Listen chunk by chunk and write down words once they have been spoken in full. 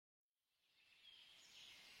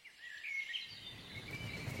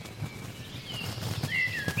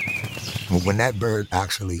When that bird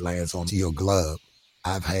actually lands on your glove,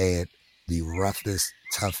 I've had the roughest,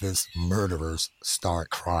 toughest murderers start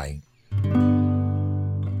crying.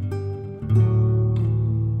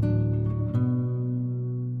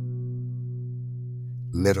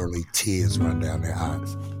 Literally tears run down their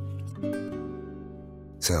eyes.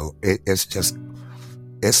 So it's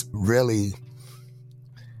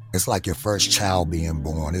like your first child being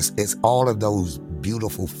born. It's all of those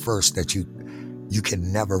beautiful firsts that you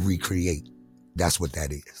can never recreate. That's what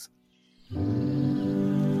that is.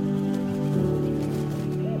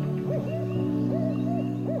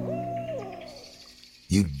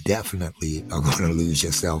 You definitely are going to lose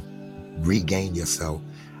yourself, regain yourself.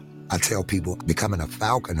 I tell people, becoming a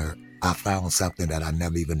falconer, I found something that I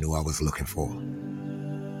never even knew I was looking for.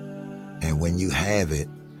 And when you have it,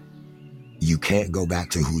 you can't go back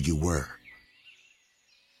to who you were.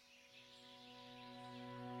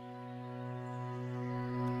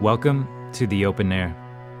 Welcome to The Open Air.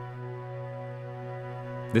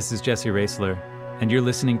 This is Jesse Raisler, and you're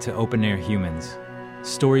listening to Open Air Humans,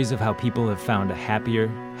 stories of how people have found a happier,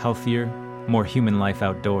 healthier, more human life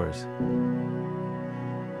outdoors.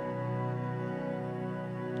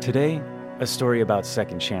 Today, a story about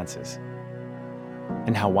second chances,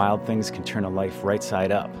 and how wild things can turn a life right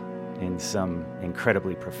side up in some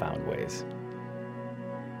incredibly profound ways.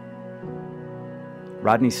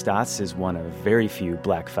 Rodney Stotts is one of very few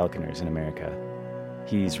black falconers in America.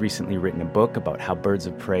 He's recently written a book about how birds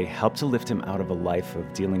of prey helped to lift him out of a life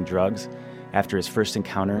of dealing drugs after his first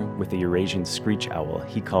encounter with the Eurasian Screech Owl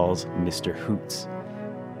he calls Mr. Hoots.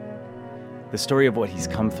 The story of what he's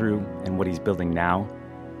come through and what he's building now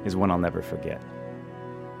is one I'll never forget.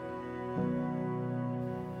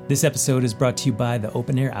 This episode is brought to you by the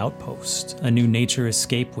Open Air Outpost, a new nature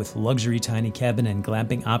escape with luxury tiny cabin and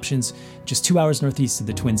glamping options just 2 hours northeast of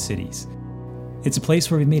the Twin Cities. It's a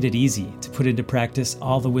place where we've made it easy to put into practice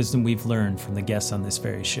all the wisdom we've learned from the guests on this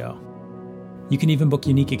very show. You can even book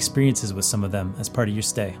unique experiences with some of them as part of your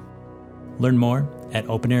stay. Learn more at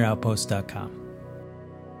openairoutpost.com.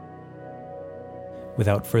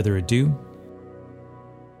 Without further ado,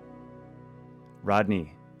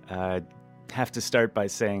 Rodney, have to start by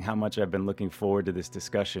saying how much I've been looking forward to this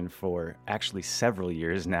discussion for actually several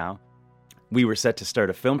years now. We were set to start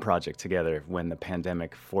a film project together when the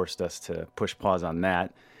pandemic forced us to push pause on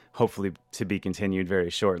that, hopefully to be continued very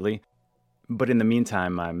shortly. But in the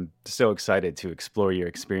meantime, I'm so excited to explore your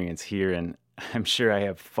experience here, and I'm sure I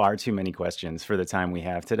have far too many questions for the time we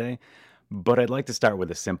have today. But I'd like to start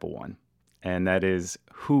with a simple one, and that is,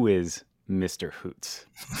 who is Mr. Hoots?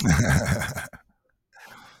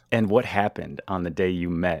 And what happened on the day you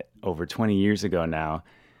met over 20 years ago now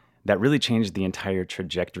that really changed the entire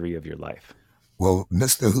trajectory of your life? Well,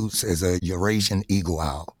 Mr. Hoots is a Eurasian eagle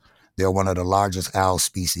owl. They're one of the largest owl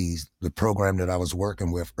species. The program that I was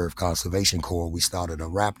working with, Earth Conservation Corps, we started a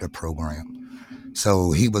raptor program.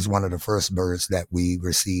 So he was one of the first birds that we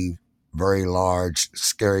received, very large,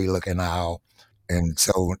 scary-looking owl. And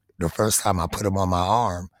so the first time I put him on my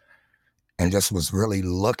arm, and just was really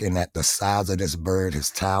looking at the size of this bird, his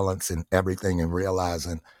talents and everything, and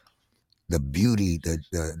realizing the beauty,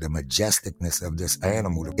 the majesticness of this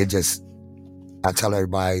animal. I tell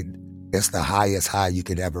everybody, it's the highest high you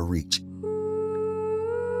could ever reach.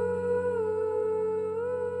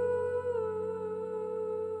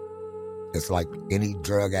 It's like any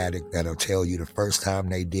drug addict that'll tell you the first time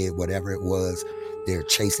they did whatever it was, they're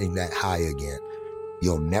chasing that high again.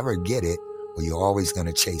 You'll never get it, but you're always going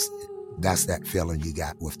to chase it. That's that feeling you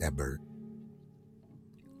got with that bird.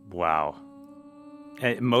 Wow.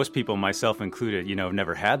 Most people, myself included, have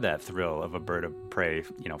never had that thrill of a bird of prey,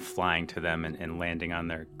 flying to them and landing on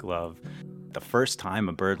their glove. The first time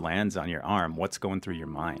a bird lands on your arm, what's going through your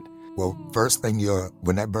mind? Well, first thing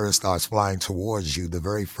when that bird starts flying towards you, the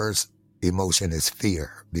very first emotion is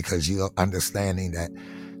fear, because you're understanding that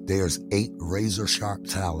there's 8 razor-sharp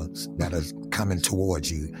talons that are coming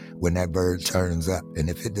towards you when that bird turns up. And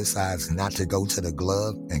if it decides not to go to the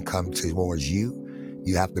glove and come towards you,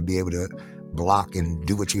 you have to be able to block and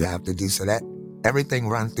do what you have to do. So that everything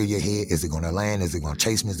runs through your head. Is it going to land? Is it going to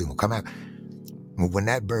chase me? Is it going to come out? When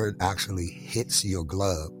that bird actually hits your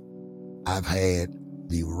glove, I've had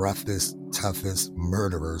the roughest, toughest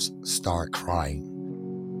murderers start crying.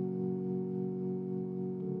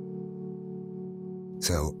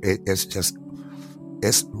 So it's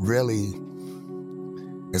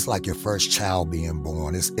like your first child being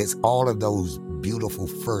born. It's all of those beautiful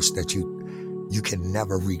firsts that you can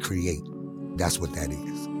never recreate. That's what that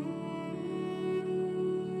is.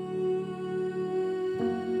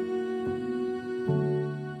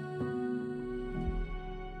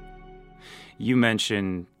 You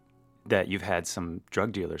mentioned that you've had some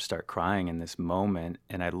drug dealers start crying in this moment,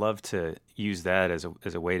 and I'd love to use that as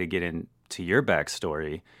a way to get into your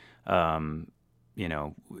backstory. You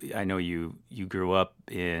know, I know you grew up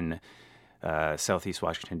in Southeast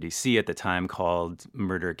Washington, D.C. at the time called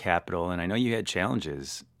Murder Capital, and I know you had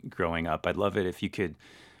challenges growing up. I'd love it if you could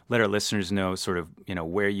let our listeners know sort of, you know,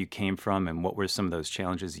 where you came from and what were some of those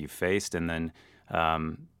challenges you faced, and then,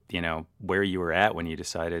 you know, where you were at when you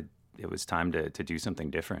decided it was time to do something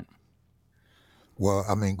different. Well,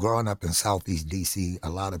 I mean, growing up in Southeast D.C., a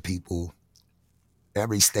lot of people,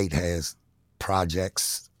 every state has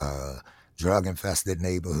projects, drug-infested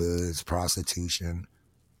neighborhoods, prostitution.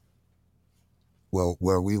 Well,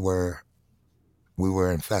 where we were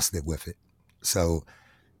infested with it. So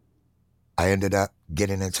I ended up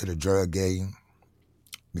getting into the drug game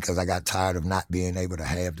because I got tired of not being able to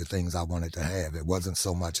have the things I wanted to have. It wasn't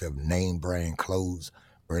so much of name brand clothes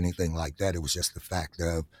or anything like that. It was just the fact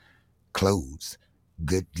of clothes,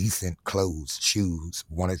 good, decent clothes, shoes,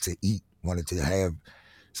 wanted to eat, wanted to have.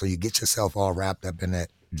 So you get yourself all wrapped up in that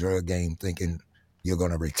drug game thinking you're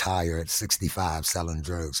going to retire at 65 selling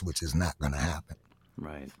drugs, which is not going to happen.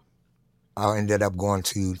 Right. I ended up going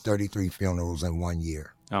to 33 funerals in 1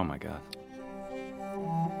 year. Oh, my God.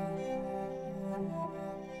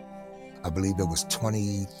 I believe there was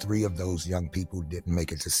 23 of those young people didn't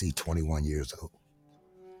make it to see 21 years old.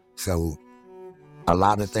 So a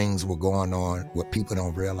lot of things were going on. What people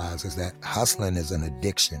don't realize is that hustling is an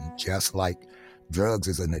addiction, just like drugs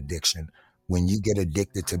is an addiction. When you get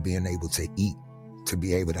addicted to being able to eat, to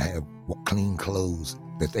be able to have clean clothes,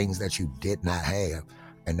 the things that you did not have,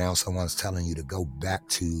 and now someone's telling you to go back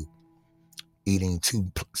to eating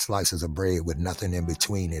 2 slices of bread with nothing in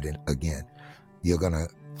between it, and again, you're going to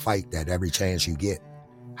fight that every chance you get.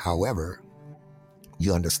 However,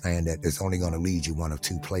 you understand that it's only going to lead you one of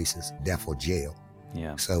 2 places, death or jail.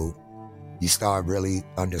 Yeah. So you start really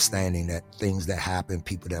understanding that things that happen,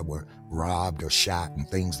 people that were robbed or shot, and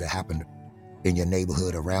things that happened in your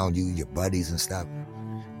neighborhood around you, your buddies and stuff,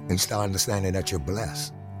 and you start understanding that you're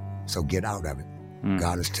blessed. So get out of it.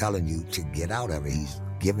 God is telling you to get out of it. He's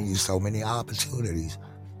giving you so many opportunities.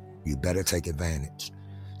 You better take advantage.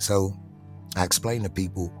 So I explain to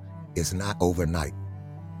people, it's not overnight.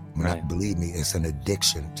 Right. Believe me, it's an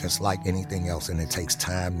addiction, just like anything else, and it takes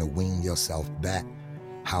time to wean yourself back.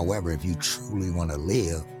 However, if you truly want to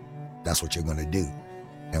live, that's what you're going to do.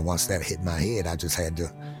 And once that hit my head, I just had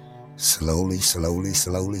to slowly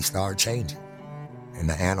start changing. And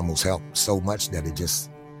the animals helped so much that it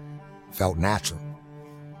just felt natural.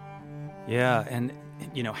 Yeah, and,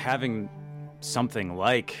 you know, having something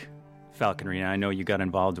like falconry, and I know you got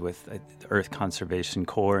involved with the Earth Conservation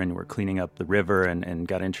Corps and were cleaning up the river and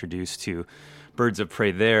got introduced to birds of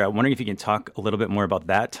prey there. I'm wondering if you can talk a little bit more about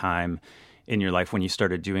that time in your life when you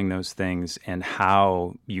started doing those things and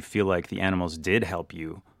how you feel like the animals did help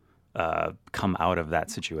you come out of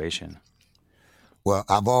that situation. Well,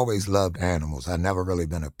 I've always loved animals. I've never really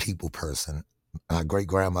been a people person. My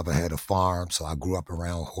great-grandmother had a farm, so I grew up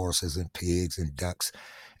around horses and pigs and ducks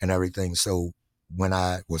and everything. So when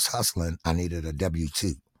I was hustling, I needed a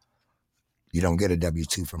W-2. You don't get a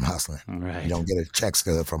W-2 from hustling. Right. You don't get a check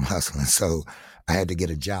stub from hustling. So I had to get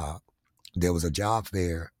a job. There was a job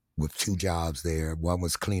fair with 2 jobs there. One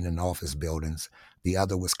was cleaning office buildings. The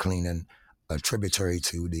other was cleaning a tributary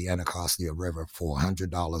to the Anacostia River for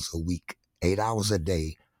 $100 a week, 8 hours a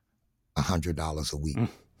day, $100 a week.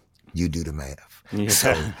 You do the math. Yeah,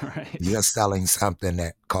 so right. You're selling something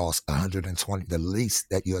that costs $120. The least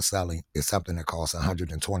that you're selling is something that costs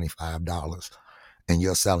 $125, and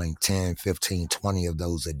you're selling 10, 15, 20 of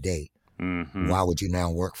those a day. Mm-hmm. Why would you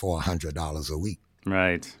now work for $100 a week?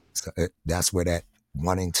 Right. So that's where that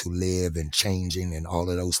wanting to live and changing and all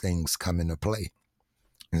of those things come into play.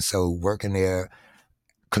 And so working there,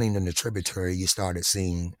 cleaning the tributary, you started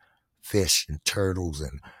seeing fish and turtles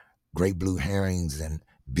and great blue herrings and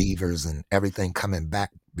beavers and everything coming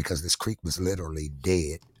back because this creek was literally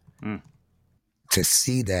dead. To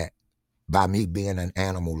see that, by me being an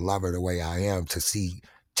animal lover the way I am, to see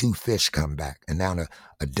 2 fish come back and now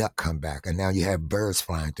a duck come back and now you have birds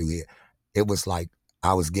flying through here. It was like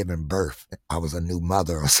I was giving birth. I was a new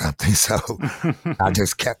mother or something. So I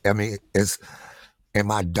just kept, it's in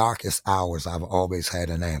my darkest hours, I've always had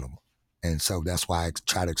an animal. And so that's why I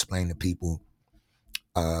try to explain to people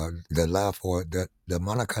the love for it. The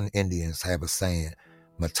Monacan Indians have a saying,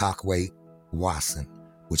 Matakwe Wasan,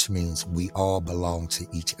 which means we all belong to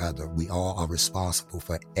each other. We all are responsible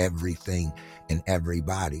for everything and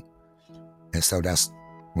everybody. And so that's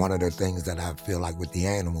one of the things that I feel like with the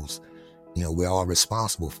animals, you know, we're all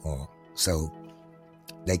responsible for them. So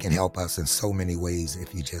they can help us in so many ways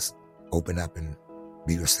if you just open up and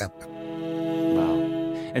be receptive. Wow.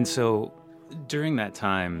 And so during that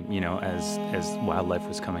time, as wildlife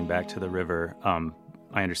was coming back to the river,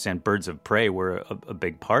 I understand birds of prey were a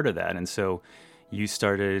big part of that. And so you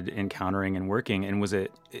started encountering and working. And was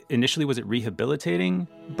it rehabilitating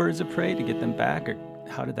birds of prey to get them back, or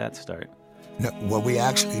how did that start? No, what we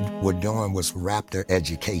actually were doing was raptor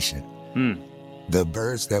education. The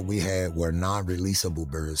birds that we had were non-releasable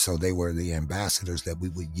birds, so they were the ambassadors that we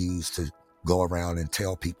would use to go around and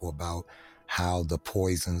tell people about how the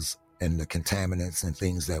poisons and the contaminants and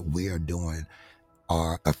things that we are doing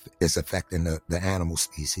is affecting the animal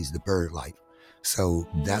species, the bird life. So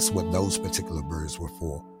that's what those particular birds were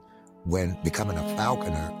for. When becoming a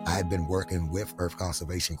falconer, I had been working with Earth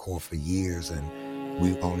Conservation Corps for years, and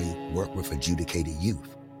we only worked with adjudicated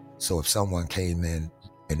youth. So if someone came in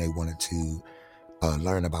and they wanted to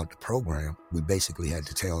learn about the program, we basically had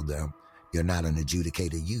to tell them, you're not an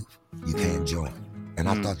adjudicated youth. You can't join. And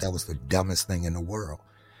I thought that was the dumbest thing in the world.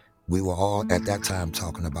 We were all at that time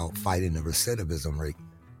talking about fighting the recidivism rate.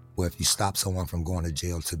 Well, if you stop someone from going to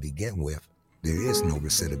jail to begin with, there is no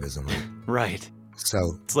recidivism rate. Right.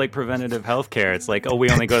 So it's like preventative health care. It's like, we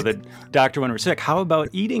only go to the doctor when we're sick. How about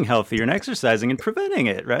eating healthier and exercising and preventing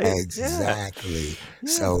it, right? Exactly.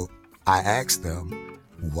 Yeah. So I asked them,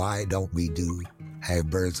 why don't we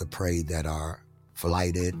have birds of prey that are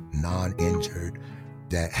flighted, non-injured,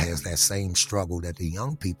 that has that same struggle that the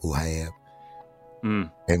young people have,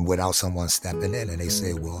 and without someone stepping in? And they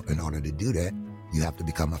said, well, in order to do that, you have to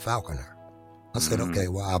become a falconer. I said, okay,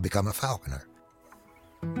 well, I'll become a falconer.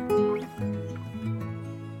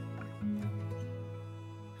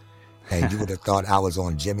 And you would have thought I was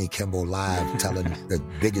on Jimmy Kimmel Live telling the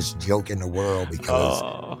biggest joke in the world,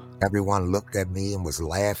 because everyone looked at me and was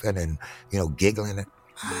laughing and, giggling.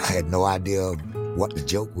 I had no idea what the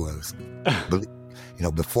joke was.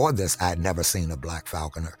 Before this, I had never seen a black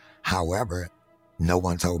falconer. However, no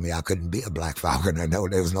one told me I couldn't be a black falconer. No,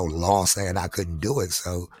 there was no law saying I couldn't do it.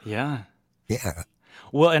 So yeah.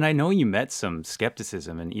 Well, and I know you met some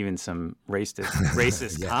skepticism and even some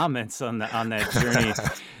racist comments on that journey.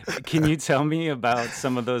 Can you tell me about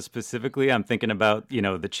some of those specifically? I'm thinking about,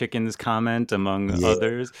 the chickens comment among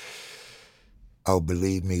others. Oh,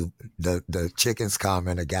 believe me, the chickens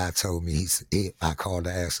comment, a guy told me, I called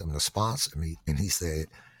to ask him to sponsor me, and he said,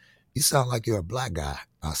 you sound like you're a black guy.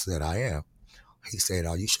 I said, I am. He said,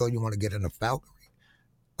 are you sure you want to get into falconry?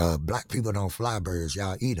 Black people don't fly birds,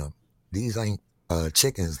 y'all eat them. These ain't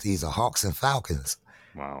chickens, these are hawks and falcons.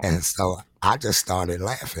 Wow. And so I just started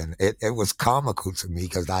laughing. It was comical to me,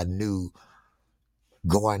 because I knew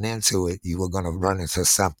going into it, you were going to run into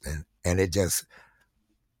something. And it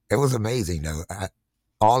was amazing, though.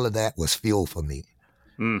 All of that was fuel for me.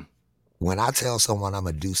 When I tell someone I'm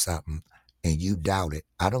going to do something and you doubt it,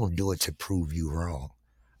 I don't do it to prove you wrong.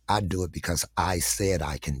 I do it because I said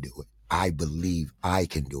I can do it. I believe I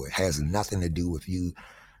can do it. It has nothing to do with you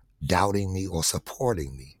doubting me or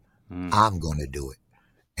supporting me. I'm going to do it.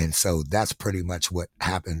 And so that's pretty much what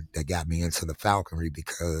happened that got me into the falconry,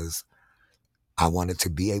 because I wanted to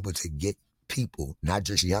be able to get people, not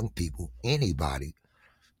just young people, anybody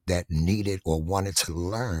that needed or wanted to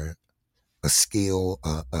learn a skill,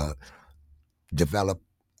 develop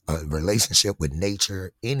a relationship with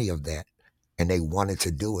nature, any of that, and they wanted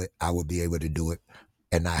to do it, I would be able to do it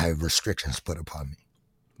and not have restrictions put upon me.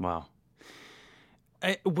 Wow.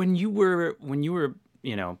 When you were,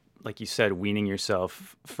 like you said, weaning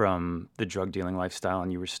yourself from the drug dealing lifestyle,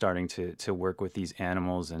 and you were starting to work with these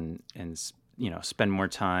animals and spend more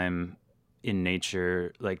time in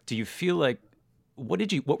nature, like, do you feel like,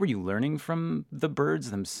 what were you learning from the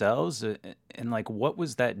birds themselves? And like, what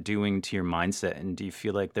was that doing to your mindset? And do you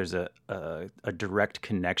feel like there's a direct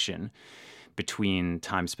connection between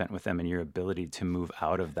time spent with them and your ability to move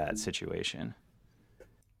out of that situation?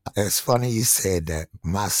 It's funny you said that.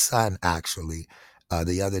 My son, actually,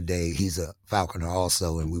 the other day, he's a falconer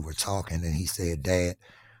also, and we were talking, and he said, Dad,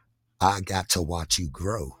 I got to watch you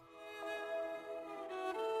grow.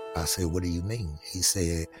 I said, what do you mean? He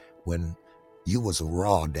said, when you was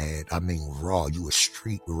raw, Dad, I mean raw, you were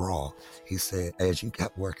street raw. He said, as you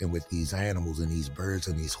kept working with these animals and these birds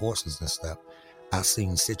and these horses and stuff, I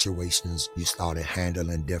seen situations you started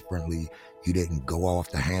handling differently. You didn't go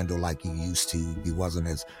off the handle like you used to. You wasn't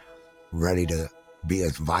as ready to be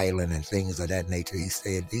as violent and things of that nature. He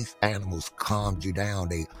said these animals calmed you down.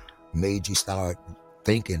 They made you start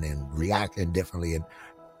thinking and reacting differently. And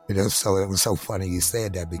so it was so funny you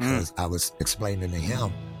said that, because I was explaining to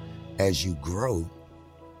him, as you grow,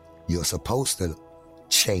 you're supposed to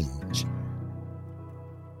change.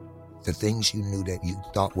 The things you knew that you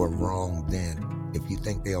thought were wrong then, If you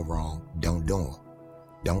think they're wrong, don't do them.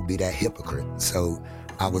 Don't be that hypocrite. So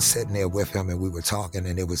I was sitting there with him and we were talking,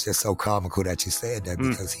 and it was just so comical that you said that,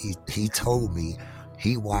 because he told me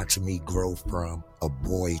he watched me grow from a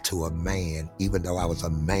boy to a man, even though I was a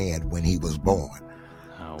man when he was born.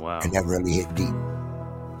 Oh, wow. And that really hit deep.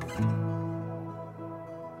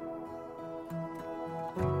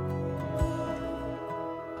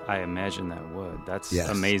 I imagine that would. That's Yes.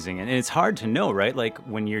 amazing. And it's hard to know, right? Like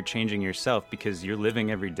when you're changing yourself, because you're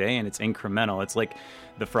living every day and it's incremental. It's like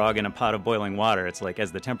the frog in a pot of boiling water. It's like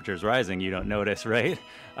as the temperature's rising, you don't notice, right?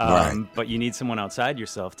 Right. But you need someone outside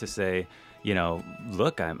yourself to say, you know,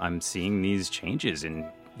 look, I'm seeing these changes in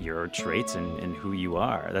your traits and who you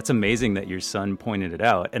are. That's amazing that your son pointed it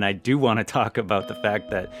out. And I do want to talk about the fact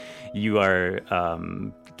that you are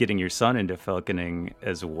getting your son into falconing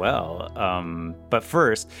as well. But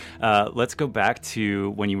first, let's go back to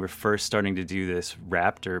when you were first starting to do this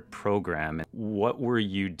raptor program. What were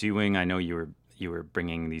you doing? I know you were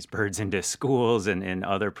bringing these birds into schools and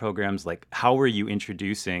other programs. Like, how were you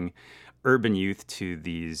introducing urban youth to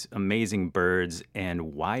these amazing birds,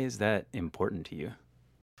 and why is that important to you?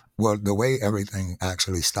 Well, the way everything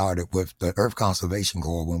actually started with the Earth Conservation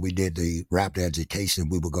Corps, when we did the raptor education,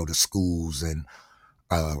 we would go to schools and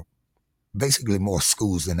basically more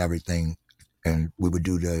schools than everything. And we would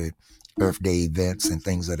do the Earth Day events and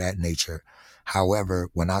things of that nature. However,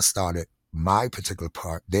 when I started my particular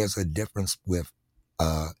part, there's a difference with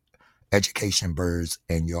education birds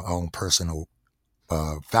and your own personal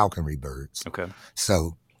falconry birds. Okay.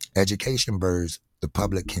 So education birds, the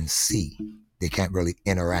public can see. They can't really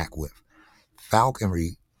interact with.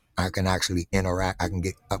 Falconry, I can actually interact. I can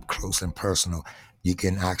get up close and personal. You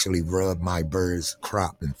can actually rub my bird's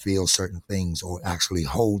crop and feel certain things, or actually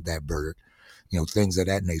hold that bird, things of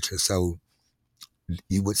that nature. So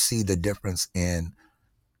you would see the difference in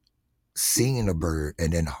seeing a bird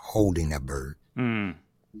and then holding that bird. When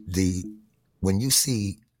you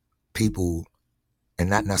see people, and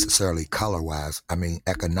not necessarily color-wise, I mean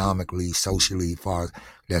economically, socially, far as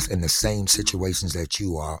that's in the same situations that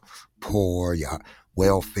you are, poor, your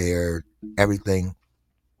welfare, everything,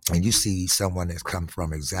 and you see someone that's come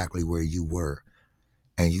from exactly where you were,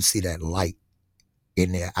 and you see that light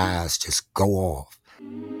in their eyes just go off.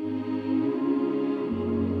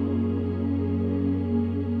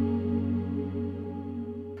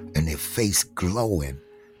 And their face glowing.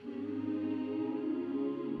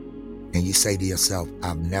 And you say to yourself,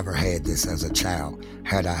 I've never had this as a child.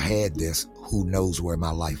 Had I had this, who knows where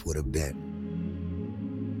my life would have been.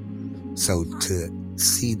 So to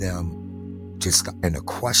see them just, and the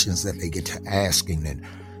questions that they get to asking, and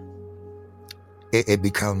it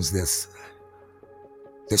becomes this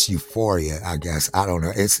euphoria, I guess. I don't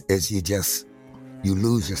know. It's you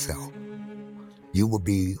lose yourself. You will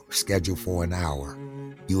be scheduled for an hour.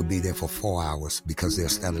 You will be there for 4 hours because they're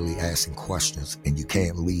steadily asking questions, and you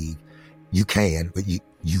can't leave. You can, but you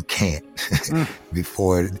can't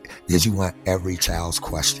because you want every child's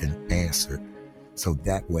question answered. So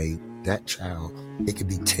that way, that child, it could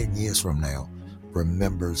be 10 years from now,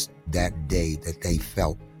 remembers that day that they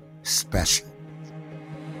felt special.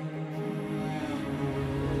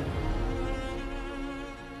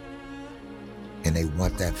 And they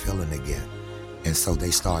want that feeling again. And so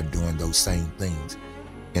they start doing those same things.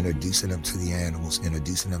 Introducing them to the animals,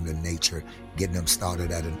 introducing them to nature, getting them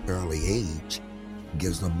started at an early age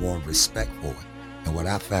gives them more respect for it. And what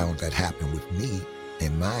I found that happened with me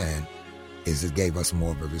and mine is it gave us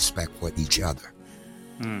more of a respect for each other.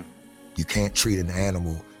 You can't treat an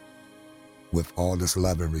animal with all this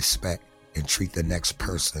love and respect and treat the next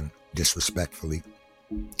person disrespectfully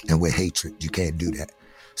and with hatred. You can't do that.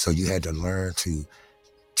 So you had to learn to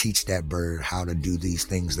teach that bird how to do these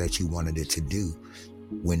things that you wanted it to do.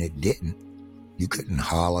 When it didn't, you couldn't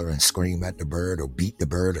holler and scream at the bird or beat the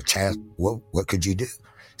bird or chat. What could you do?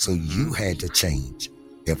 So you had to change.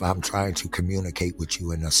 If I'm trying to communicate with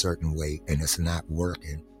you in a certain way and it's not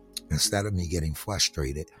working, instead of me getting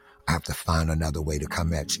frustrated, I have to find another way to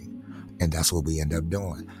come at you. And that's what we end up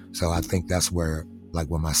doing. So I think that's where, like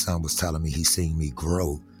when my son was telling me he's seeing me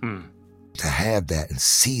grow, to have that and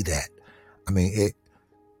see that. I mean,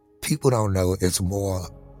 people don't know it's more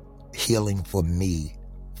healing for me,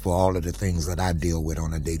 for all of the things that I deal with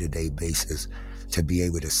on a day-to-day basis, to be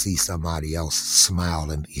able to see somebody else smile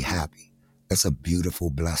and be happy. It's a beautiful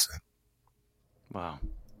blessing. Wow.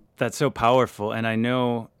 That's so powerful. And I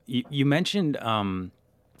know you mentioned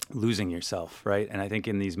losing yourself, right? And I think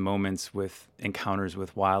in these moments with encounters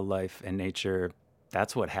with wildlife and nature,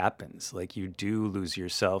 that's what happens. Like you do lose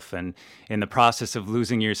yourself. And in the process of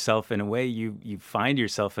losing yourself, in a way, you find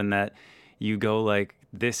yourself in that you go like,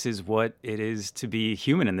 this is what it is to be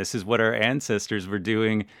human, and this is what our ancestors were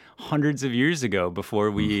doing hundreds of years ago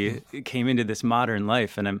before we came into this modern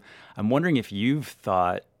life. And I'm wondering if you've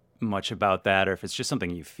thought much about that, or if it's just something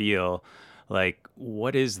you feel. Like,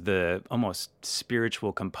 what is the almost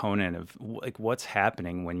spiritual component of like what's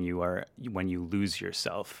happening when you lose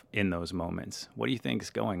yourself in those moments? What do you think is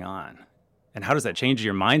going on, and how does that change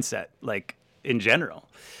your mindset, like in general?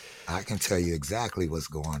 I can tell you exactly what's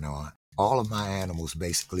going on. All of my animals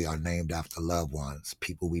basically are named after loved ones,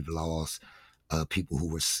 people we've lost, people who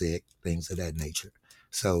were sick, things of that nature.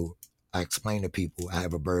 So I explain to people I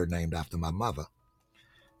have a bird named after my mother.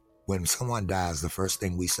 When someone dies, the first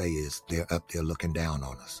thing we say is they're up there looking down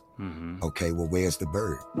on us. Mm-hmm. Okay, well, where's the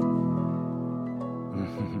bird?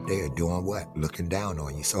 Mm-hmm. They're doing what? Looking down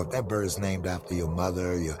on you. So if that bird's named after your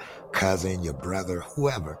mother, your cousin, your brother,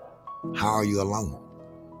 whoever, how are you alone?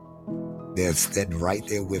 They're sitting right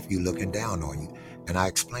there with you looking down on you. And I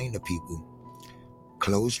explain to people,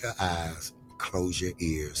 close your eyes, close your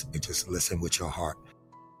ears, and just listen with your heart.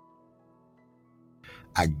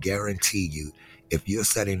 I guarantee you, if you're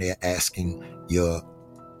sitting there asking your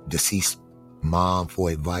deceased mom for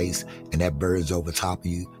advice and that bird's over top of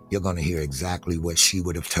you, you're going to hear exactly what she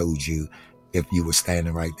would have told you if you were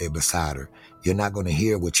standing right there beside her. You're not going to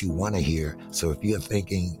hear what you want to hear. So if you're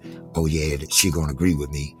thinking, oh yeah, she's going to agree with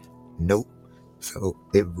me. Nope. So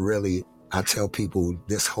it really, I tell people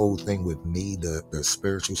this whole thing with me, the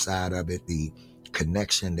spiritual side of it, the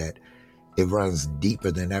connection, that it runs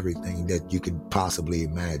deeper than everything that you could possibly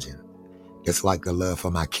imagine. It's like the love for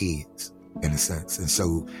my kids, in a sense. And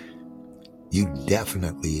so you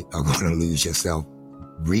definitely are going to lose yourself,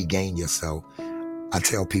 regain yourself. I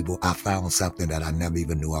tell people I found something that I never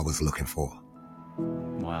even knew I was looking for.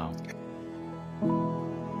 Wow.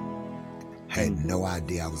 Had no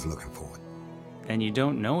idea I was looking for it. And you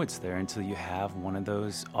don't know it's there until you have one of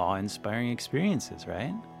those awe-inspiring experiences,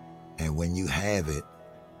 right? And when you have it,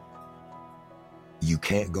 you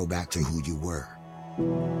can't go back to who you were.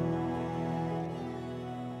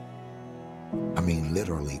 I mean,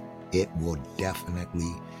 literally, it will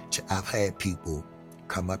definitely. I've had people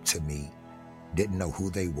come up to me, didn't know who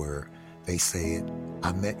they were. They said,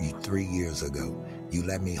 I met you 3 years ago. You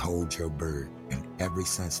let me hold your bird. And ever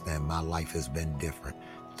since then, my life has been different.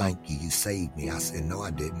 Thank you. You saved me. I said, no,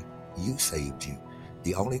 I didn't. You saved you.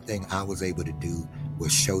 The only thing I was able to do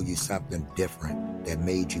was show you something different that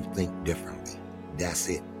made you think differently. That's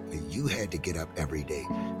it. You had to get up every day.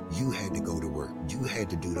 You had to go to work. You had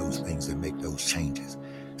to do those things and make those changes.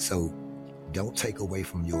 So don't take away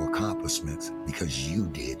from your accomplishments because you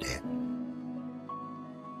did that.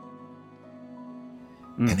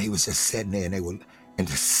 And he was just sitting there, and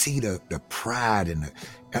to see the pride and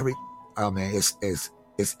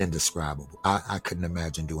it's indescribable. I couldn't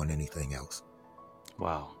imagine doing anything else.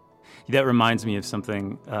 Wow. That reminds me of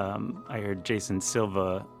something I heard Jason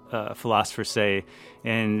Silva, a philosopher, say,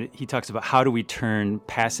 and he talks about how do we turn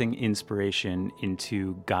passing inspiration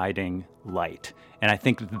into guiding light. And I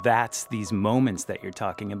think that's these moments that you're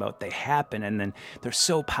talking about. They happen, and then they're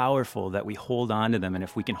so powerful that we hold on to them. And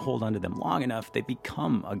if we can hold on to them long enough, they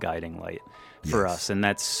become a guiding light for us. And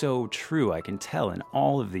that's so true. I can tell in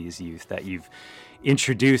all of these youth that you've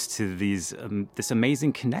introduced to these this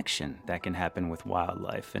amazing connection that can happen with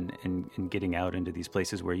wildlife and getting out into these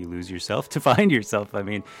places where you lose yourself to find yourself. I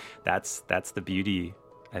mean, that's the beauty,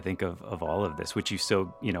 I think, of all of this, which you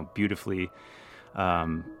so beautifully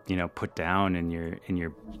put down in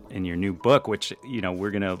your new book, which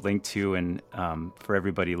we're gonna link to, and for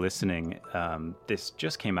everybody listening, this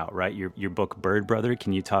just came out, right? Your book, Bird Brother.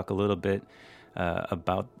 Can you talk a little bit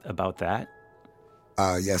about that?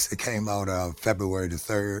 Yes, it came out February the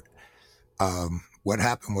 3rd. What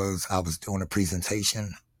happened was I was doing a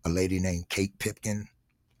presentation. A lady named Kate Pipkin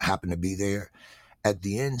happened to be there. At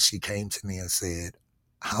the end, she came to me and said,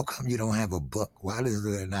 how come you don't have a book? Why is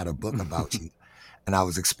there not a book about you? And I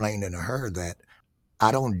was explaining to her that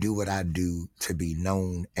I don't do what I do to be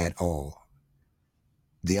known at all.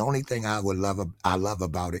 The only thing I love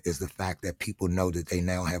about it is the fact that people know that they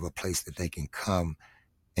now have a place that they can come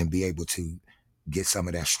and be able to get some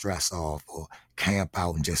of that stress off, or camp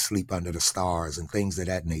out and just sleep under the stars and things of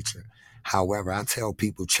that nature. However, I tell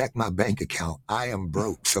people, check my bank account. I am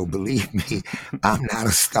broke. So believe me, I'm not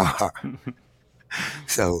a star.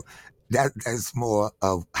 So that's more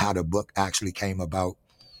of how the book actually came about.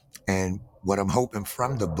 And what I'm hoping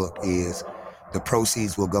from the book is the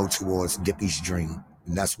proceeds will go towards Dippy's Dream.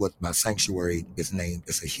 And that's what my sanctuary is named.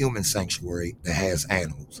 It's a human sanctuary that has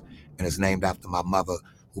animals. And it's named after my mother,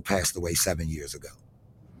 who passed away 7 years ago.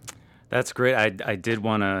 That's great. I did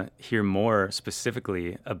want to hear more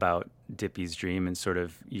specifically about Dippy's dream and sort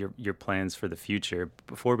of your plans for the future.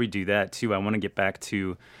 Before we do that, too, I want to get back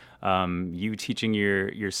to you teaching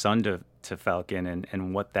your son to falcon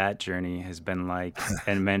and what that journey has been like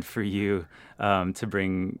and meant for you to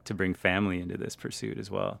bring family into this pursuit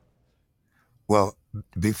as well. Well,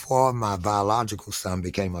 before my biological son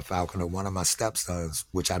became a falconer, one of my stepsons,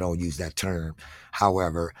 which I don't use that term,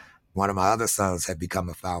 however, one of my other sons had become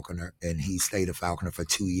a falconer, and he stayed a falconer for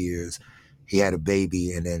 2 years. He had a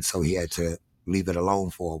baby, and then so he had to leave it alone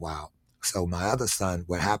for a while. So my other son,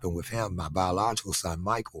 what happened with him, my biological son,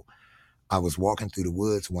 Michael, I was walking through the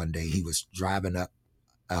woods one day. He was driving up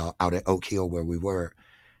out at Oak Hill where we were.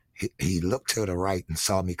 He looked to the right and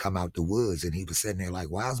saw me come out the woods, and he was sitting there like,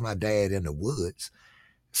 why is my dad in the woods?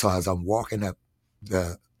 So as I'm walking up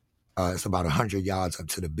it's about 100 yards up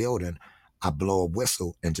to the building, I blow a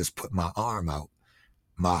whistle and just put my arm out.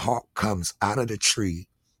 My hawk comes out of the tree,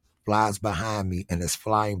 flies behind me, and is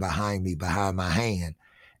flying behind me behind my hand.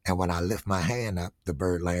 And when I lift my hand up, the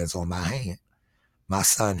bird lands on my hand. My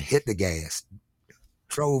son hit the gas,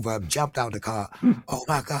 drove up, jumped out the car. Oh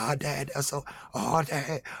my God, Dad, that's so, oh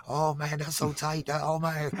Dad, oh man, that's so tight. Oh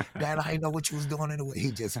man, Dad, I didn't know what you was doing in the way.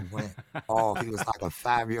 He just went off. He was like a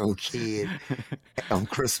 5-year-old kid on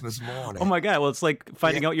Christmas morning. Oh my God, well, it's like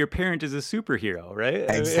finding out your parent is a superhero, right?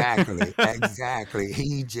 Exactly.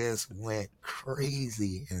 He just went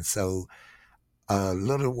crazy. And so a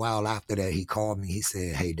little while after that, he called me. He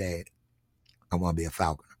said, hey, Dad, I want to be a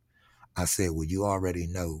falconer. I said, well, you already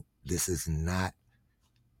know this is not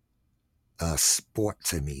a sport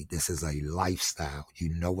to me. This is a lifestyle.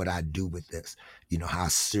 You know what I do with this. You know how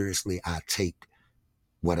seriously I take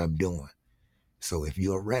what I'm doing. So if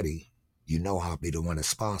you're ready, you know I'll be the one that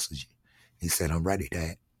sponsors you. He said, I'm ready,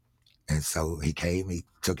 Dad. And so he came, he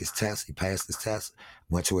took his test, he passed his test,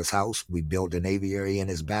 went to his house. We built an aviary in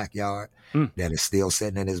his backyard that is still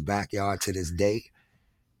sitting in his backyard to this day.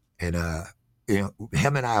 And,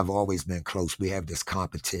 him and I have always been close. We have this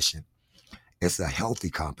competition. It's a healthy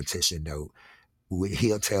competition, though.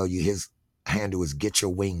 He'll tell you his handle is get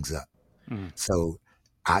your wings up. So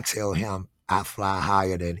I tell him I fly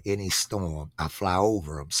higher than any storm. I fly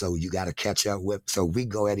over him. So you got to catch up with. So we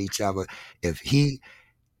go at each other. If he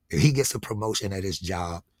gets a promotion at his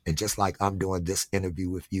job, and just like I'm doing this interview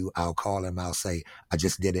with you, I'll call him. I'll say, I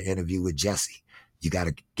just did an interview with Jesse. You got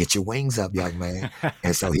to get your wings up, young man.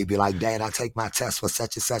 And so he'd be like, Dad, I take my test for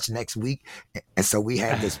such and such next week. And so we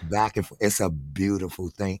have this back and forth. It's a beautiful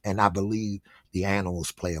thing. And I believe the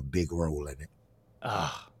animals play a big role in it.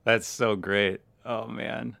 Oh, that's so great. Oh,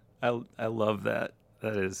 man. I love that.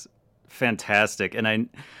 That is fantastic. And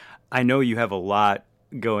I know you have a lot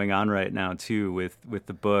going on right now, too, with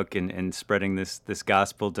the book and spreading this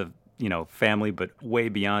gospel to, family, but way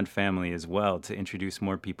beyond family as well, to introduce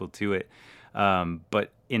more people to it.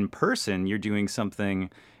 But in person, you're doing something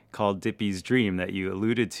called Dippy's Dream that you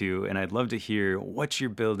alluded to, and I'd love to hear what you're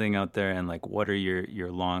building out there and like what are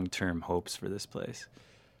your long-term hopes for this place.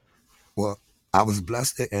 Well, I was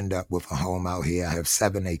blessed to end up with a home out here. I have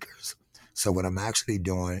 7 acres. So what I'm actually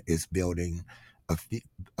doing is building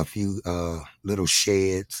a few little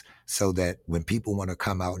sheds so that when people want to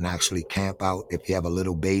come out and actually camp out, if you have a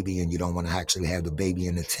little baby and you don't want to actually have the baby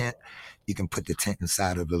in the tent, you can put the tent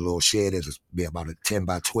inside of the little shed. It'll be about a 10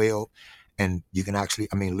 by 12. And you can actually,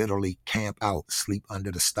 literally camp out, sleep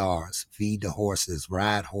under the stars, feed the horses,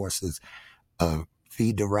 ride horses,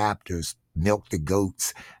 feed the raptors, milk the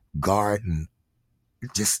goats, garden,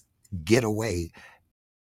 just get away.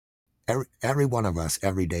 Every one of us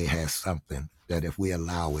every day has something that if we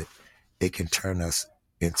allow it, it can turn us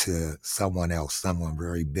into someone else, someone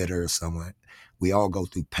very bitter, someone. We all go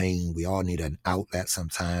through pain. We all need an outlet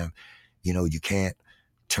sometime. You can't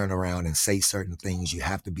turn around and say certain things. You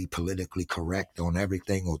have to be politically correct on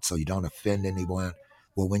everything so you don't offend anyone.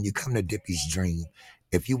 Well, when you come to Dippy's Dream,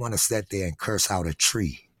 if you want to sit there and curse out a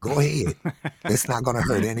tree, go ahead. It's not going to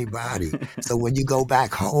hurt anybody. So when you go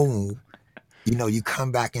back home, you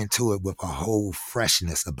come back into it with a whole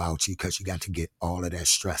freshness about you because you got to get all of that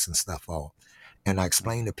stress and stuff off. And I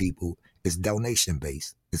explain to people, it's donation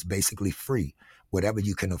based. It's basically free. Whatever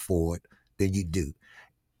you can afford, then you do.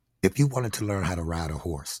 If you wanted to learn how to ride a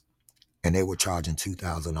horse and they were charging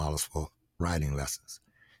 $2,000 for riding lessons,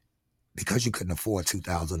 because you couldn't afford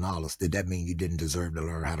 $2,000, did that mean you didn't deserve to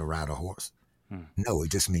learn how to ride a horse? No,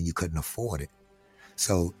 it just means you couldn't afford it.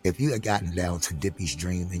 So if you had gotten down to Dippy's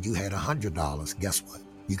Dream and you had $100, guess what?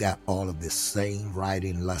 You got all of this same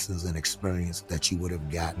riding lessons and experience that you would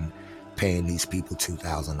have gotten paying these people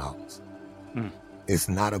 $2,000. It's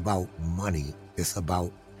not about money. It's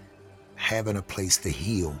about having a place to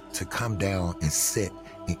heal, to come down and sit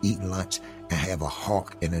and eat lunch and have a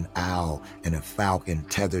hawk and an owl and a falcon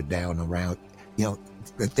tethered down around,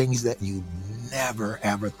 the things that you never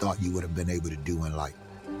ever thought you would have been able to do in life.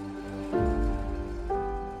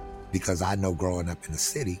 Because I know growing up in the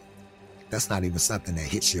city, that's not even something that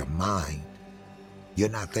hits your mind. You're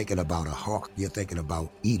not thinking about a hawk. You're thinking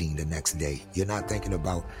about eating the next day. You're not thinking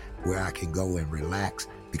about where I can go and relax,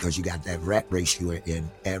 because you got that rat race you are in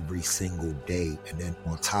every single day. And then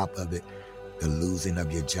on top of it, the losing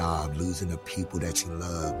of your job, losing the people that you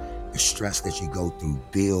love, the stress that you go through,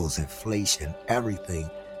 bills, inflation, everything.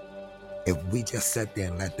 If we just sit there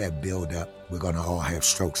and let that build up, we're going to all have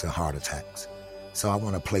strokes and heart attacks. So I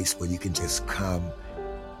want a place where you can just come.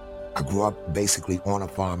 I grew up basically on a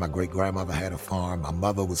farm. My great-grandmother had a farm. My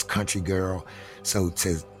mother was country girl. So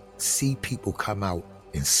to see people come out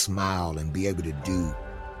and smile and be able to do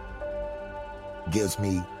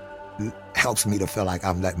helps me to feel like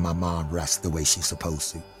I'm letting my mom rest the way she's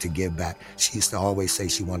supposed to give back. She used to always say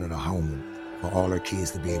she wanted a home for all her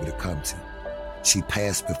kids to be able to come to. She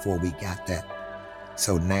passed before we got that.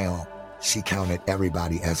 So now she counted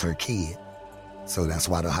everybody as her kid. So that's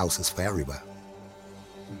why the house is for everybody.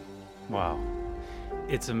 Wow.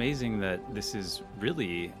 It's amazing that this is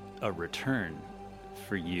really a return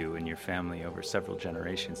for you and your family over several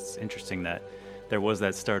generations. It's interesting that there was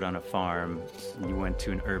that start on a farm, you went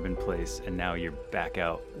to an urban place, and now you're back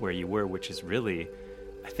out where you were, which is really,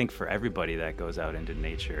 I think for everybody that goes out into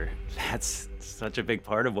nature, that's such a big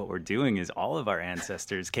part of what we're doing. Is all of our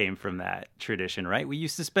ancestors came from that tradition, right? We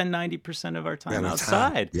used to spend 90% of our time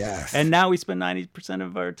outside. Yes. And now we spend 90%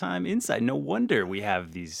 of our time inside. No wonder we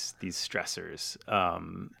have these stressors.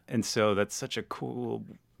 And so that's such a cool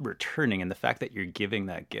returning. And the fact that you're giving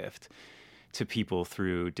that gift to people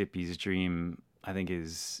through Dippy's Dream, I think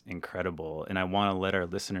is incredible. And I want to let our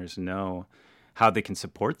listeners know how they can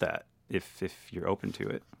support that if you're open to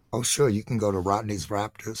it. Oh, sure. You can go to Rodney's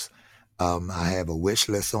Raptors. I have a wish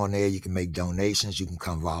list on there. You can make donations. You can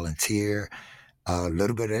come volunteer. A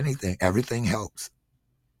little bit of anything. Everything helps.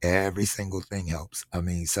 Every single thing helps. I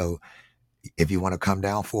mean, so if you want to come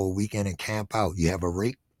down for a weekend and camp out, you have a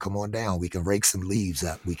rake, come on down. We can rake some leaves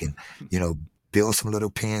up. We can, build some little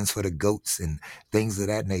pens for the goats and things of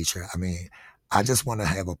that nature. I mean, I just want to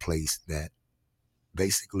have a place that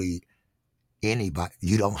basically anybody,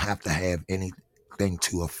 you don't have to have anything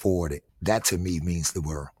to afford it. That to me means the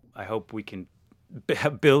world. I hope we can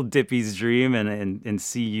build Dippy's Dream and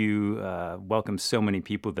see you welcome so many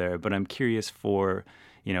people there. But I'm curious for,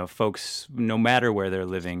 folks, no matter where they're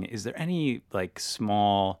living, is there any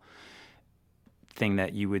small thing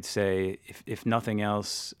that you would say, if nothing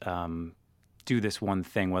else, do this one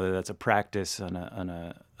thing, whether that's a practice on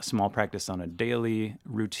a small practice on a daily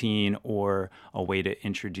routine or a way to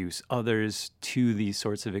introduce others to these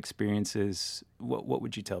sorts of experiences? What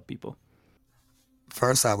would you tell people?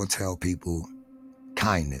 First, I would tell people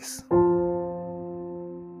kindness.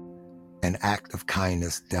 An act of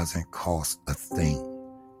kindness doesn't cost a thing.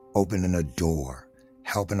 Opening a door,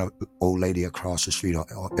 helping an old lady across the street or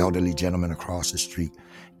elderly gentleman across the street,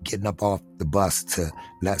 getting up off the bus to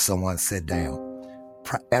let someone sit down.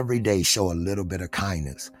 Every day show a little bit of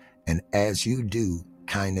kindness. And as you do,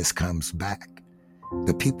 kindness comes back.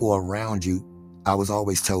 The people around you, I was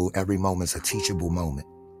always told every moment's a teachable moment.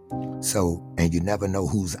 So, and you never know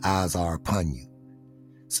whose eyes are upon you.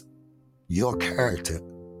 So, your character,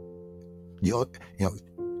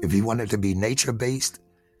 if you want it to be nature-based,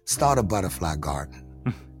 start a butterfly garden.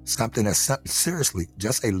 Something that's seriously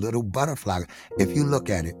just a little butterfly. If you look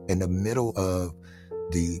at it in the middle of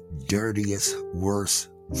the dirtiest, worst,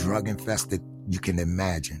 drug-infested you can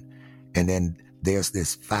imagine, and then there's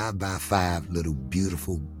this 5x5 little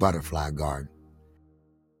beautiful butterfly garden.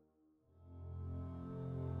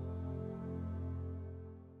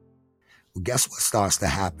 Well, guess what starts to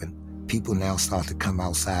happen? People now start to come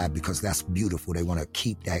outside because that's beautiful. They want to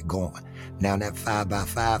keep that going. Now that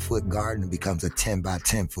 5x5 foot garden becomes a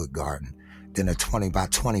 10x10 foot garden, then a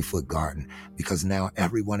 20x20 foot garden, because now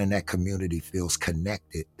everyone in that community feels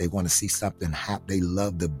connected. They want to see something happen. They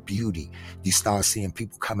love the beauty. You start seeing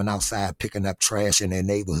people coming outside, picking up trash in their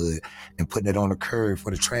neighborhood and putting it on the curb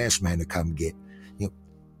for the trash man to come get.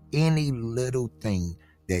 Any little thing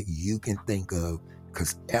that you can think of,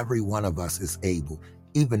 because every one of us is able,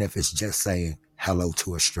 even if it's just saying hello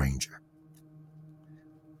to a stranger.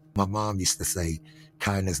 My mom used to say,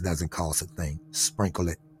 kindness doesn't cost a thing. Sprinkle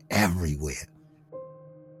it everywhere.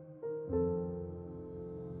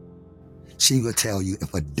 She would tell you,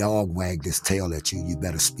 if a dog wagged his tail at you, you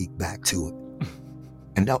better speak back to it.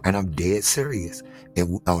 And I'm dead serious. If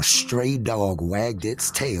a stray dog wagged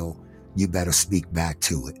its tail you better speak back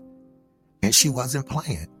to it. And she wasn't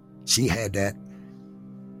playing. She had that,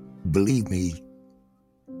 believe me,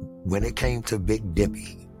 when it came to Big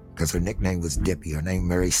Dippy, because her nickname was Dippy, her name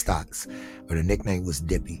Mary Stotts, but her nickname was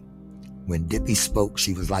Dippy. When Dippy spoke,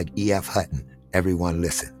 she was like E.F. Hutton. Everyone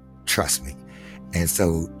listened, trust me. And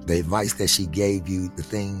so the advice that she gave you, the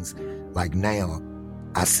things like now,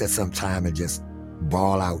 I sit some time and just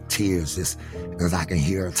bawl out tears just because I can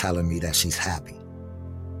hear her telling me that she's happy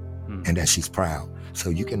and that she's proud. So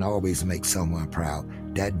you can always make someone proud.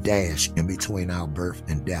 That dash in between our birth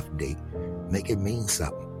and death date, make it mean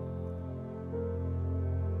something.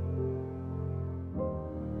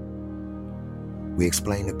 We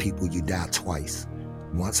explain to people you die twice.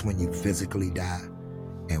 Once when you physically die,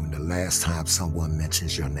 and when the last time someone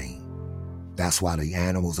mentions your name. That's why the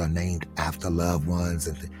animals are named after loved ones,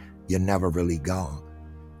 and you're never really gone.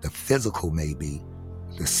 The physical may be,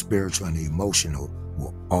 the spiritual and the emotional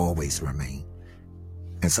will always remain.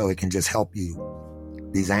 And so it can just help you.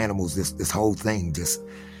 These animals, this whole thing just,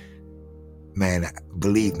 man,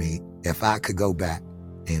 believe me, if I could go back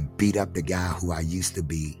and beat up the guy who I used to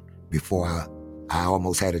be before I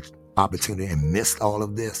almost had an opportunity and missed all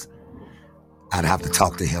of this, I'd have to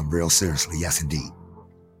talk to him real seriously. Yes, indeed.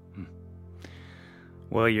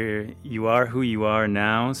 Well, you are who you are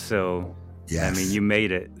now, so yes. I mean, you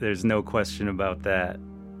made it. There's no question about that.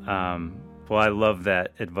 Well, I love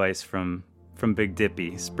that advice from Big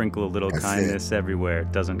Dippy. Sprinkle a little kindness everywhere.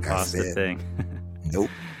 It doesn't cost a thing.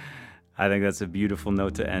 Nope. I think that's a beautiful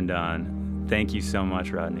note to end on. Thank you so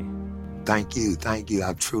much, Rodney. Thank you.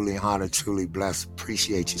 I'm truly honored, truly blessed.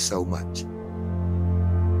 Appreciate you so much.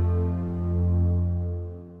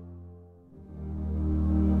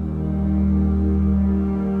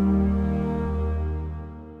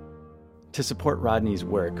 To support Rodney's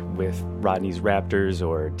work with Rodney's Raptors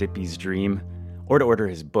or Dippy's Dream, or to order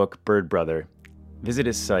his book, Bird Brother, visit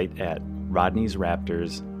his site at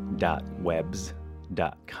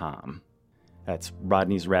rodneysraptors.webs.com. That's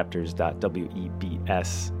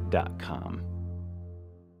rodneysraptors.webs.com.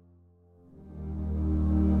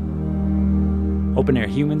 Open Air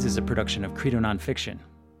Humans is a production of Credo Nonfiction.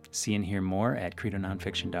 See and hear more at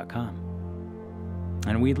credononfiction.com.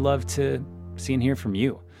 And we'd love to see and hear from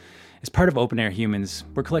you. As part of Open Air Humans,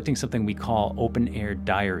 we're collecting something we call Open Air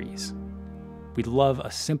Diaries. We'd love a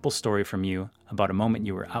simple story from you about a moment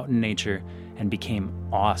you were out in nature and became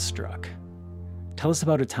awestruck. Tell us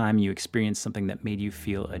about a time you experienced something that made you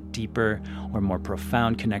feel a deeper or more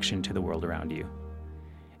profound connection to the world around you.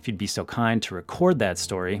 If you'd be so kind to record that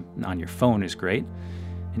story, on your phone is great,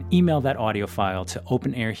 and email that audio file to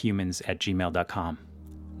openairhumans@gmail.com.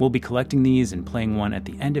 We'll be collecting these and playing one at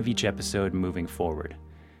the end of each episode moving forward.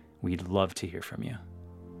 We'd love to hear from you.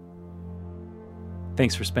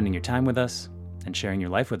 Thanks for spending your time with us and sharing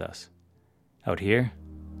your life with us out here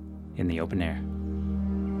in the open air.